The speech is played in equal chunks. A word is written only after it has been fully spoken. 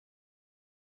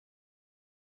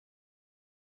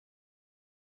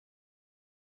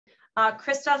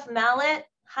Christophe Mallet.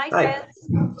 Hi, Hi. Chris.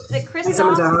 Is it Christophe? Hey,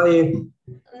 Samantha, how are you?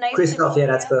 Nice Christophe, yeah,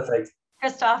 that's perfect.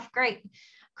 Christophe, great.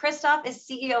 Christophe is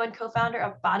CEO and co-founder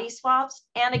of Bodyswaps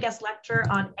and a guest lecturer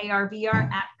on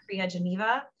AR/VR at CREA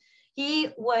Geneva. He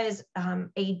was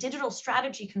a digital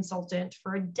strategy consultant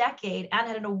for a decade and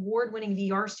had an award-winning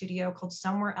VR studio called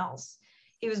Somewhere Else.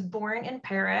 He was born in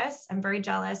Paris. I'm very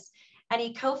jealous. And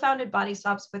he co-founded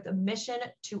Bodyswaps with a mission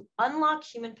to unlock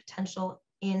human potential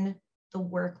in the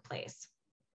workplace.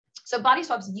 So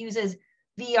Bodyswaps uses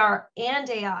VR and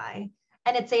AI,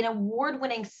 and it's an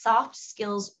award-winning soft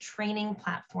skills training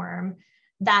platform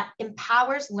that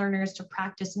empowers learners to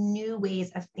practice new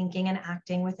ways of thinking and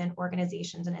acting within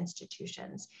organizations and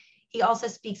institutions. He also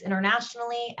speaks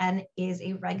internationally and is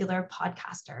a regular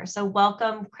podcaster. So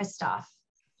welcome, Christophe.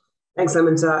 Thanks,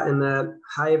 Samantha, and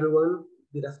hi, everyone.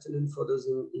 Good afternoon for those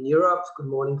in Europe. Good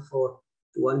morning for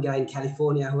the one guy in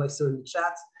California who I saw in the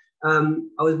chat.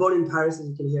 I was born in Paris, as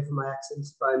you can hear from my accent,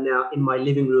 but I'm now in my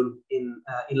living room in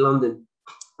London.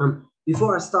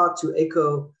 Before I start to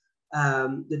echo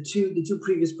the two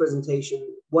previous presentations,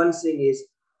 one thing is,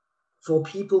 for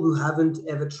people who haven't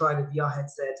ever tried a VR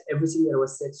headset, everything that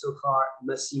was said so far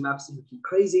must seem absolutely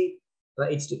crazy,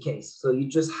 but it's the case. So you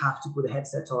just have to put a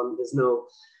headset on. There's no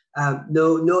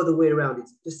other way around it.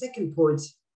 The second point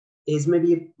is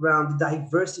maybe around the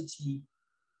diversity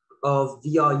of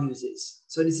VR uses.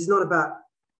 So this is not about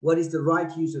what is the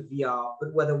right use of VR,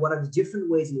 but what are the different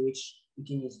ways in which we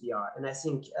can use VR. And I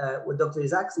think what Dr.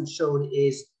 Isaacson showed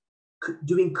is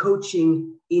doing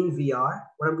coaching in VR.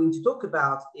 What I'm going to talk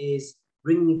about is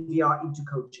bringing VR into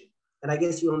coaching. And I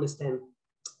guess you understand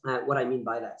what I mean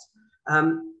by that.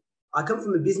 I come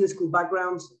from a business school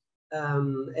background.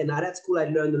 And at that school, I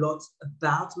learned a lot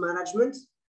about management,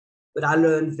 but I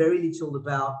learned very little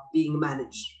about being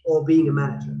managed or being a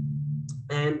manager.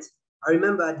 And I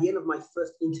remember at the end of my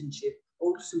first internship,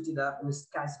 all suited up in a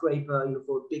skyscraper,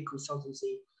 for a big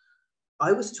consultancy,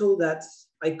 I was told that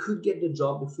I could get the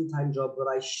job, the full-time job, but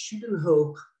I shouldn't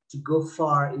hope to go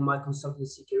far in my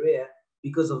consultancy career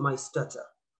because of my stutter,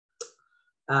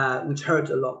 which hurt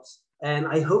a lot. And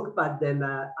I hoped back then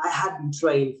I had been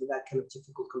trained for that kind of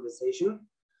difficult conversation.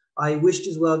 I wished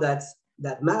as well that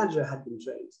that manager had been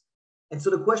trained. And so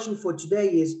the question for today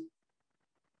is,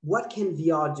 what can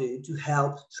VR do to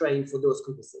help train for those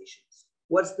conversations?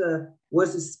 What's the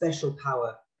special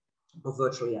power of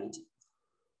virtual reality?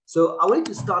 So I wanted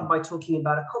to start by talking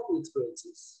about a couple of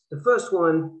experiences. The first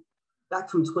one, back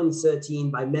from 2013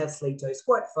 by Mel Slater, is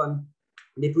quite fun.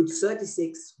 They put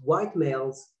 36 white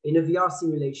males in a VR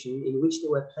simulation in which they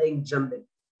were playing jumping,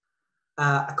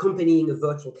 accompanying a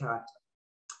virtual character.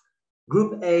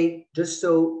 Group A just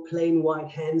saw plain white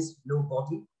hands, no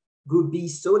body. Group B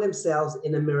saw themselves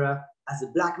in a mirror as a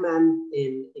black man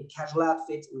in a casual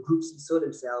outfit, and Group C saw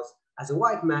themselves as a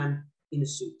white man in a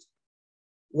suit.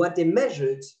 What they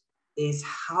measured is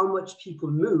how much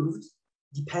people moved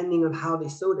depending on how they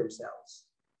saw themselves.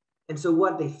 And so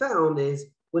what they found is,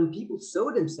 when people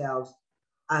saw themselves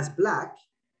as black,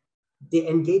 they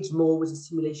engaged more with the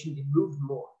simulation, they moved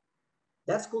more.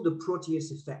 That's called the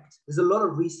Proteus effect. There's a lot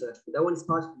of research, but that one is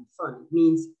part of the fun. It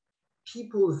means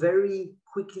people very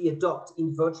quickly adopt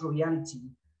in virtual reality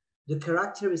the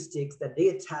characteristics that they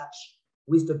attach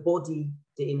with the body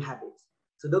they inhabit.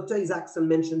 So Dr. Isaacson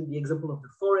mentioned the example of the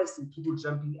forest and people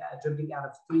jumping out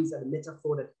of trees, as a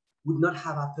metaphor that would not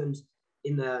have happened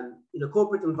in a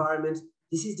corporate environment.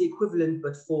 This is the equivalent,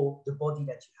 but for the body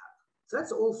that you have. So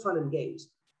that's all fun and games.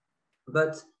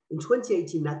 But in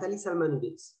 2018, Natalie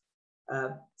Salmanovitz,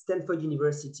 Stanford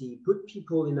University, put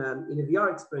people in a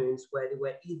VR experience where they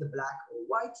were either black or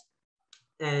white,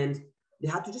 and they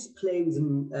had to just play with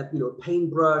a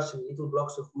paintbrush and little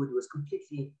blocks of wood. It was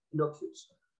completely innocuous.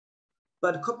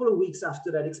 But a couple of weeks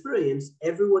after that experience,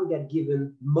 everyone got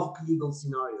given mock legal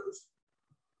scenarios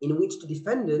in which the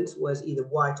defendant was either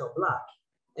white or black,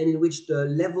 and in which the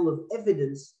level of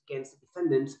evidence against the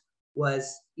defendant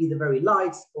was either very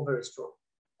light or very strong.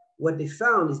 What they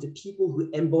found is the people who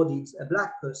embodied a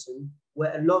black person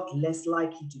were a lot less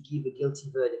likely to give a guilty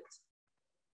verdict,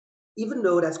 even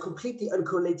though that's completely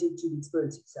uncorrelated to the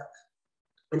experience itself.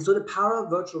 And so the power of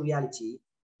virtual reality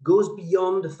goes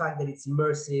beyond the fact that it's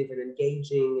immersive and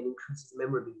engaging and increases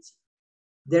memorability.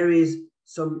 There is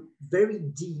some very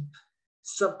deep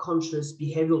subconscious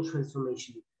behavioral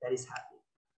transformation that is happening.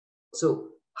 So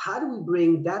how do we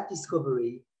bring that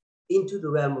discovery into the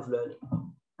realm of learning?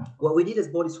 What we did as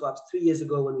Bodyswaps 3 years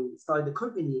ago when we started the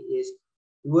company is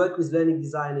we worked with learning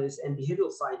designers and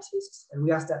behavioral scientists, and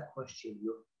we asked that question,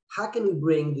 how can we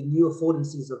bring the new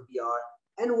affordances of VR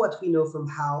and what we know from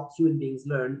how human beings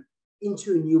learn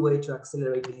into a new way to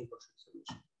accelerate behavioral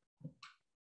transformation?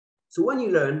 So when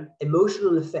you learn,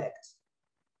 emotional effect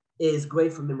is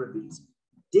great for memorability.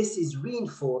 This is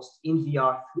reinforced in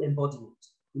VR through embodiment.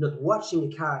 You're not watching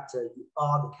a character, you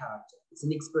are the character. It's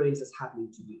an experience that's happening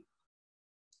to you.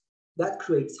 That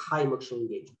creates high emotional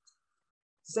engagement.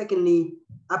 Secondly,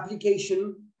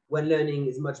 application when learning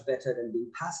is much better than being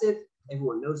passive.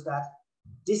 Everyone knows that.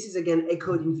 This is again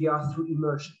echoed in VR through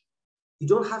immersion. You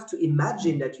don't have to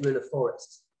imagine that you're in a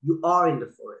forest. You are in the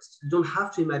forest. You don't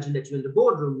have to imagine that you're in the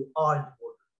boardroom. You are in the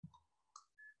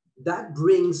boardroom. That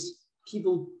brings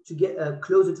people to get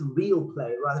closer to real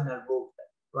play rather than role play,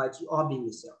 right? You are being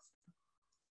yourself.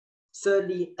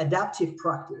 Thirdly, adaptive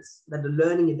practice, that the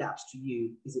learning adapts to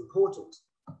you, is important.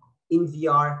 In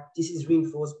VR, this is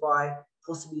reinforced by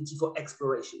possibility for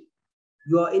exploration.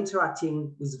 You are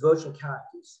interacting with virtual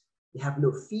characters. They have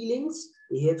no feelings,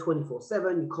 they're here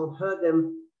 24/7, you can't hurt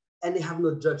them, and they have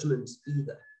no judgment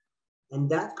either. And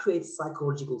that creates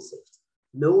psychological safety.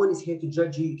 No one is here to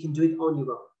judge you, you can do it on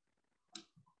your own.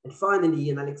 And finally,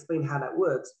 and I'll explain how that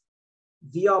works,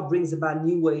 VR brings about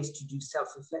new ways to do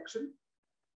self-reflection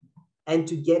and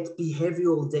to get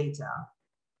behavioral data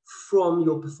from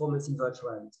your performance in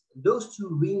virtual reality. And those two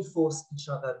reinforce each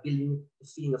other, building a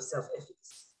feeling of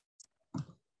self-efficacy.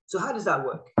 So how does that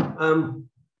work?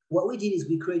 What we did is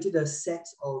we created a set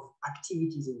of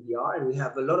activities in VR, and we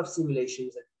have a lot of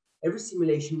simulations. Every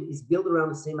simulation is built around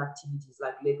the same activities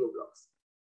like Lego blocks.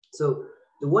 So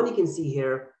the one you can see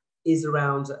here is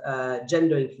around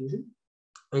gender inclusion.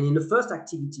 And in the first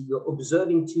activity, you're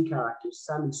observing two characters,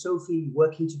 Sam and Sophie,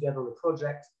 working together on a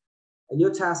project. And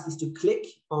your task is to click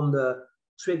on the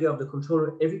trigger of the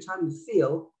controller every time you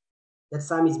feel that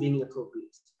Sam is being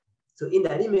inappropriate. So in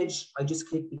that image, I just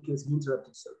clicked because he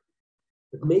interrupted Sophie.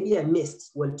 But maybe I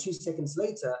missed when 2 seconds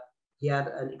later, he had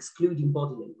an excluding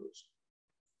body language.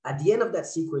 At the end of that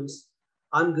sequence,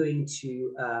 I'm going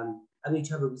to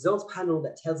have a results panel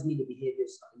that tells me the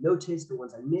behaviors I noticed, the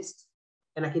ones I missed,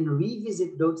 and I can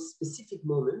revisit those specific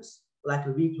moments, like a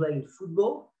replay in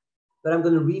football, but I'm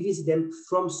going to revisit them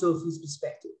from Sophie's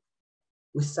perspective,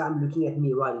 with Sam looking at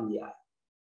me right in the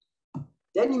eye.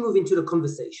 Then you move into the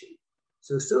conversation.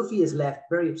 So Sophie is left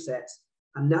very upset.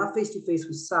 I'm now face to face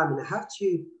with Sam, and I have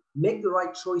to make the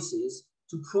right choices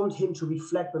to prompt him to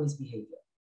reflect on his behavior.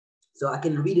 So I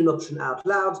can read an option out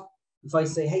loud. If I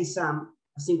say, hey, Sam,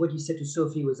 I think what you said to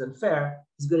Sophie was unfair,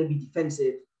 he's going to be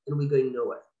defensive and we're going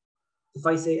nowhere. If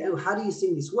I say, oh, how do you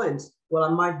think this went? Well, I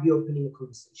might be opening a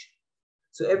conversation.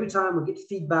 So every time we get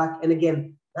feedback, and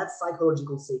again, that's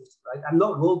psychological safety, right? I'm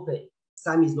not role-playing.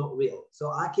 Sam is not real.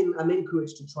 So I'm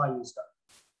encouraged to try new stuff.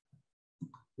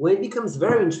 When it becomes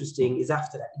very interesting is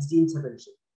after that, it's the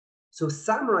intervention. So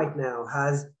Sam right now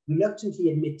has reluctantly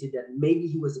admitted that maybe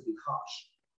he was a bit harsh.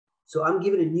 So I'm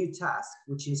given a new task,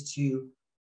 which is to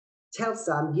tell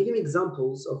Sam, give him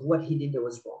examples of what he did that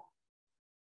was wrong.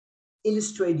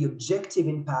 Illustrate the objective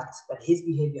impact that his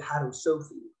behavior had on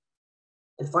Sophie.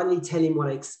 And finally, tell him what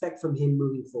I expect from him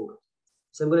moving forward.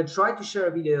 So I'm going to try to share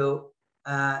a video.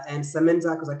 And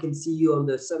Samantha, because I can see you on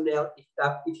the thumbnail.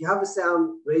 If you have a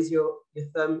sound, raise your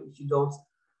thumb. If you don't,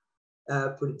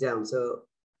 put it down. So,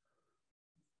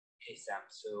 hey Sam,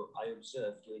 so I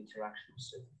observed your interaction with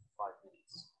Sophie for 5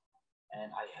 minutes, and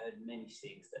I heard many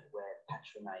things that were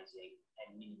patronizing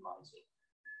and minimizing.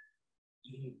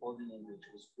 Even your body language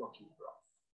was blocking her off.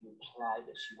 You implied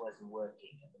that she wasn't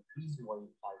working, and the reason why you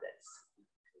implied that is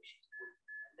because she's good,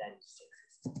 and that is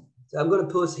sexist. So I'm going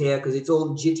to pause here because it's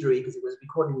all jittery because it was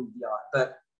recording in VR.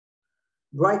 But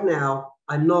right now,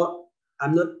 I'm not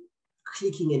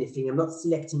clicking anything. I'm not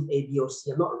selecting A, B, or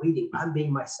C. I'm not reading. I'm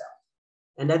being myself.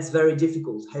 And that's very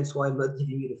difficult. Hence why I'm not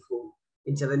giving you the full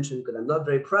intervention, because I'm not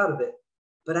very proud of it.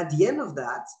 But at the end of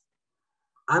that,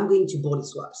 I'm going to body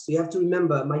swap. So you have to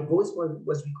remember, my voice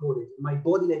was recorded. My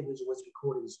body language was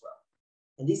recorded as well.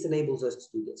 And this enables us to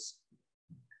do this.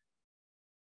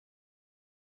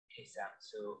 Hey Sam,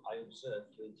 so I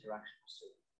observed your interaction with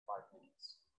Sophie for 5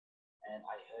 minutes, and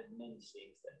I heard many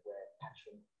things that were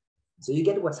patronizing. So you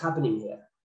get what's happening here.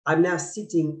 I'm now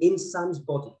sitting in Sam's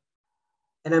body,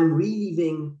 and I'm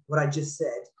reliving what I just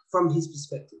said from his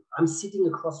perspective. I'm sitting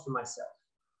across from myself.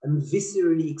 I'm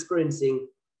viscerally experiencing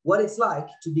what it's like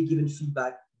to be given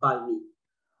feedback by me.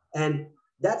 And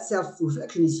that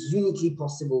self-reflection is uniquely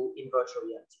possible in virtual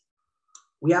reality.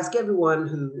 We ask everyone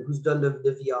who's done the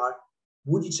VR,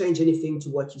 would you change anything to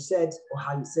what you said or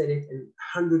how you said it? And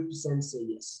 100% say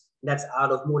yes. And that's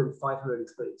out of more than 500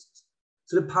 experiences.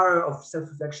 So the power of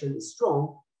self-reflection is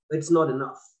strong, but it's not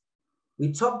enough.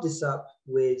 We top this up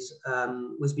with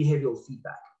behavioral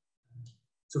feedback.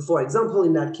 So for example,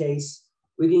 in that case,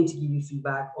 we're going to give you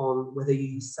feedback on whether you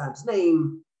use Sam's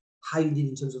name, how you did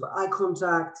in terms of eye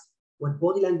contact, what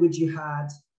body language you had?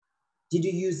 Did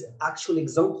you use actual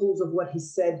examples of what he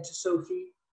said to Sophie?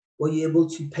 Were you able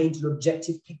to paint an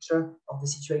objective picture of the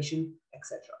situation,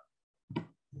 etc.?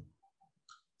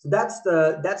 So that's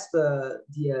the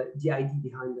idea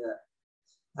behind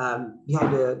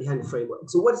the framework.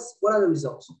 So what are the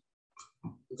results?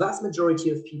 The vast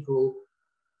majority of people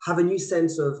have a new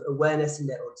sense of awareness in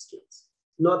their own skills.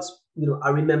 Not, I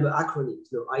remember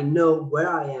acronyms. No, I know where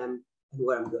I am and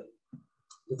where I'm going.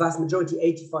 The vast majority,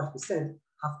 85%,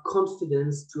 have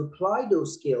confidence to apply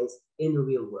those skills in the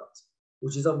real world,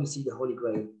 which is obviously the holy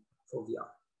grail for VR.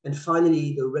 And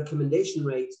finally, the recommendation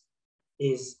rate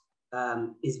is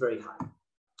very high.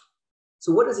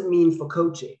 So what does it mean for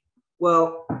coaching?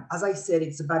 Well, as I said,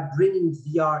 it's about bringing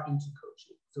VR into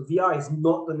coaching. So VR is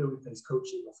not going to replace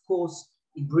coaching, of course.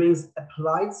 It brings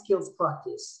applied skills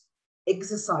practice,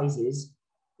 exercises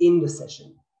in the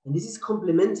session. And this is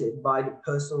complemented by the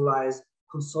personalized,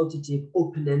 consultative,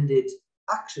 open-ended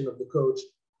action of the coach,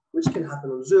 which can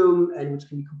happen on Zoom and which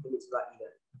can be complemented by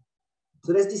e-learning.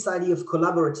 So there's this idea of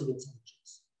collaborative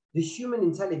intelligence. The human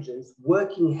intelligence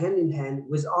working hand in hand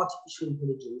with artificial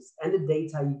intelligence and the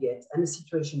data you get and the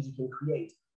situations you can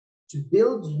create to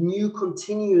build new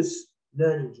continuous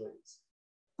learning journeys.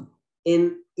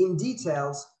 In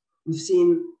details, we've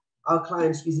seen our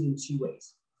clients use it in two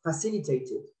ways.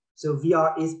 Facilitated, so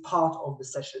VR is part of the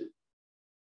session.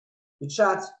 We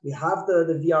chat, we have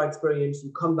the VR experience,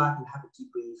 you come back and have a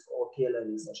debrief or peer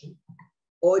learning session.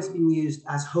 Or it's been used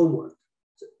as homework.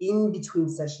 So in between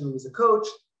session with a coach,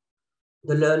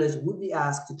 the learners would be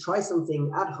asked to try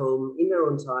something at home in their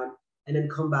own time and then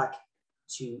come back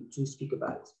to speak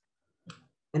about it.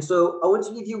 And so I want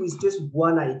to leave you with just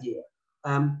one idea,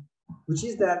 which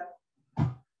is that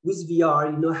with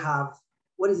VR, you now have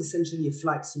what is essentially a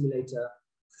flight simulator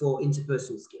for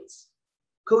interpersonal skills.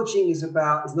 Coaching is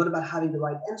not about having the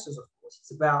right answers, of course.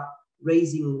 It's about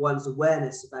raising one's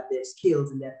awareness about their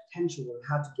skills and their potential and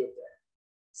how to get there.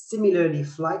 Similarly,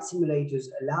 flight simulators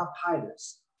allow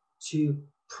pilots to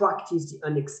practice the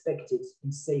unexpected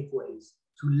in safe ways,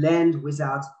 to land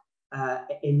without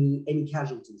any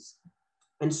casualties.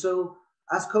 And so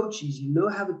as coaches, you now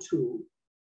have a tool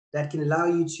that can allow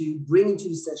you to bring into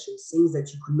the session things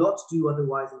that you could not do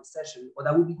otherwise in the session, or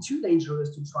that would be too dangerous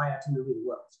to try out in the real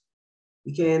world.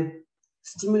 You can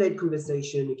stimulate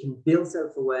conversation, you can build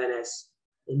self-awareness,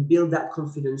 and build that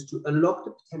confidence to unlock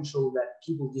the potential that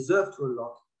people deserve to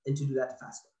unlock and to do that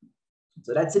faster.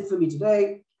 So that's it for me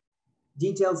today.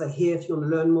 Details are here if you want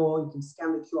to learn more. You can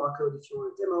scan the QR code if you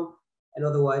want a demo, and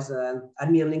otherwise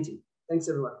add me on LinkedIn. Thanks,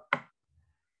 everyone.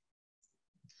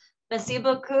 Merci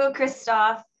beaucoup,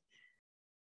 Christophe.